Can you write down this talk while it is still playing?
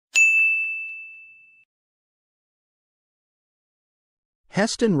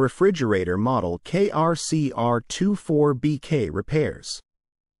Hestan refrigerator model KRCR24BK repairs.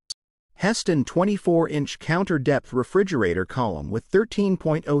 Hestan 24-inch counter-depth refrigerator column with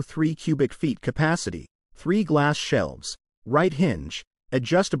 13.03 cubic feet capacity, 3 glass shelves, right hinge,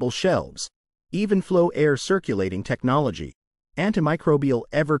 adjustable shelves, even flow air circulating technology, antimicrobial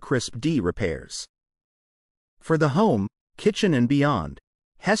Evercrisp D repairs. For the home, kitchen and beyond,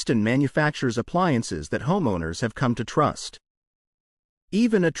 Hestan manufactures appliances that homeowners have come to trust.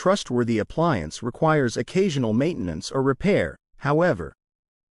 Even a trustworthy appliance requires occasional maintenance or repair, however.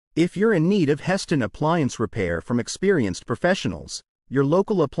 If you're in need of Hestan appliance repair from experienced professionals, your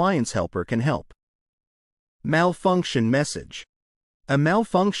local appliance helper can help. Malfunction message. A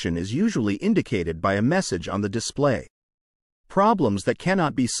malfunction is usually indicated by a message on the display. Problems that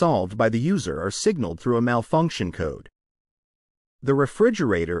cannot be solved by the user are signaled through a malfunction code. The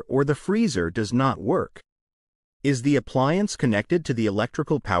refrigerator or the freezer does not work. Is the appliance connected to the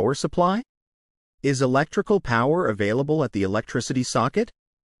electrical power supply? Is electrical power available at the electricity socket?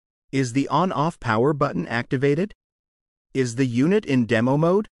 Is the on-off power button activated? Is the unit in demo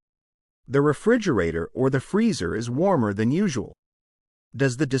mode? The refrigerator or the freezer is warmer than usual.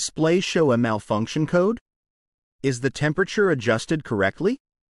 Does the display show a malfunction code? Is the temperature adjusted correctly?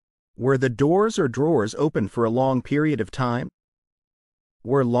 Were the doors or drawers open for a long period of time?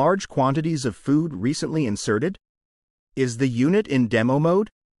 Were large quantities of food recently inserted? Is the unit in demo mode?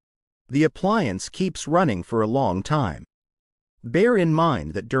 The appliance keeps running for a long time. Bear in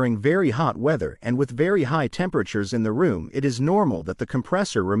mind that during very hot weather and with very high temperatures in the room, it is normal that the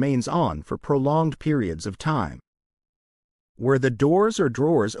compressor remains on for prolonged periods of time. Were the doors or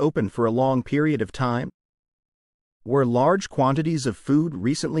drawers open for a long period of time? Were large quantities of food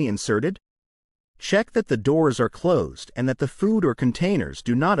recently inserted? Check that the doors are closed and that the food or containers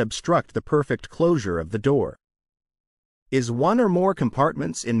do not obstruct the perfect closure of the door. Is one or more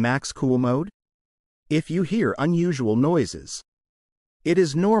compartments in max cool mode? If you hear unusual noises. It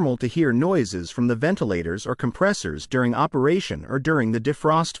is normal to hear noises from the ventilators or compressors during operation or during the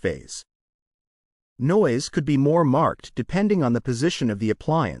defrost phase. Noise could be more marked depending on the position of the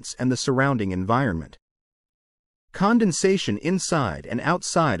appliance and the surrounding environment. Condensation inside and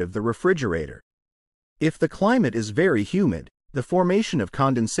outside of the refrigerator. If the climate is very humid, the formation of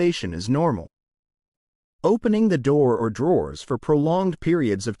condensation is normal. Opening the door or drawers for prolonged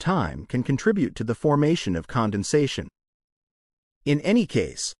periods of time can contribute to the formation of condensation. In any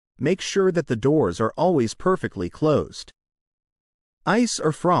case, make sure that the doors are always perfectly closed. Ice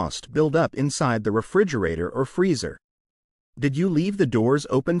or frost build up inside the refrigerator or freezer. Did you leave the doors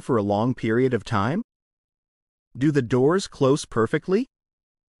open for a long period of time? Do the doors close perfectly?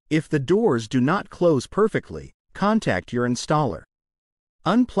 If the doors do not close perfectly, contact your installer.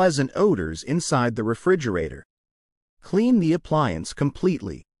 Unpleasant odors inside the refrigerator. Clean the appliance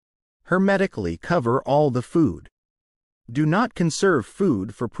completely. Hermetically cover all the food. Do not conserve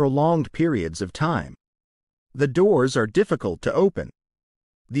food for prolonged periods of time. The doors are difficult to open.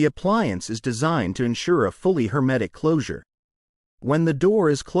 The appliance is designed to ensure a fully hermetic closure. When the door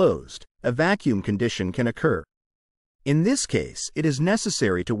is closed, a vacuum condition can occur. In this case, it is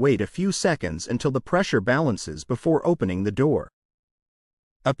necessary to wait a few seconds until the pressure balances before opening the door.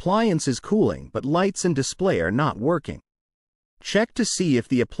 Appliance is cooling, but lights and display are not working. Check to see if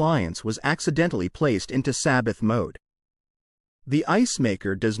the appliance was accidentally placed into Sabbath mode. The ice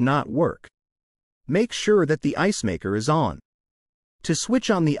maker does not work. Make sure that the ice maker is on. To switch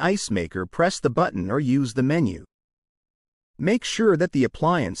on the ice maker, press the button or use the menu. Make sure that the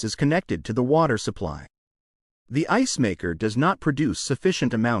appliance is connected to the water supply. The ice maker does not produce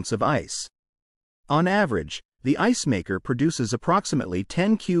sufficient amounts of ice. On average, the ice maker produces approximately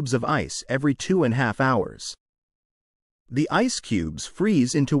 10 cubes of ice every 2.5 hours. The ice cubes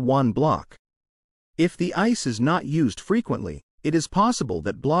freeze into one block. If the ice is not used frequently, it is possible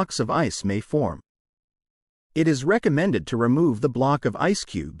that blocks of ice may form. It is recommended to remove the block of ice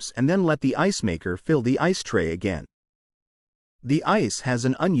cubes and then let the ice maker fill the ice tray again. The ice has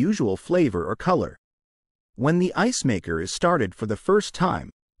an unusual flavor or color. When the ice maker is started for the first time,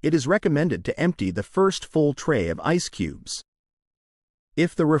 it is recommended to empty the first full tray of ice cubes.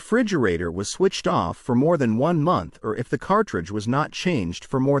 If the refrigerator was switched off for more than 1 month or if the cartridge was not changed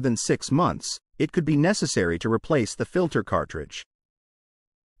for more than 6 months, it could be necessary to replace the filter cartridge.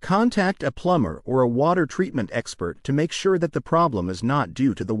 Contact a plumber or a water treatment expert to make sure that the problem is not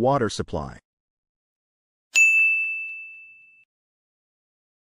due to the water supply.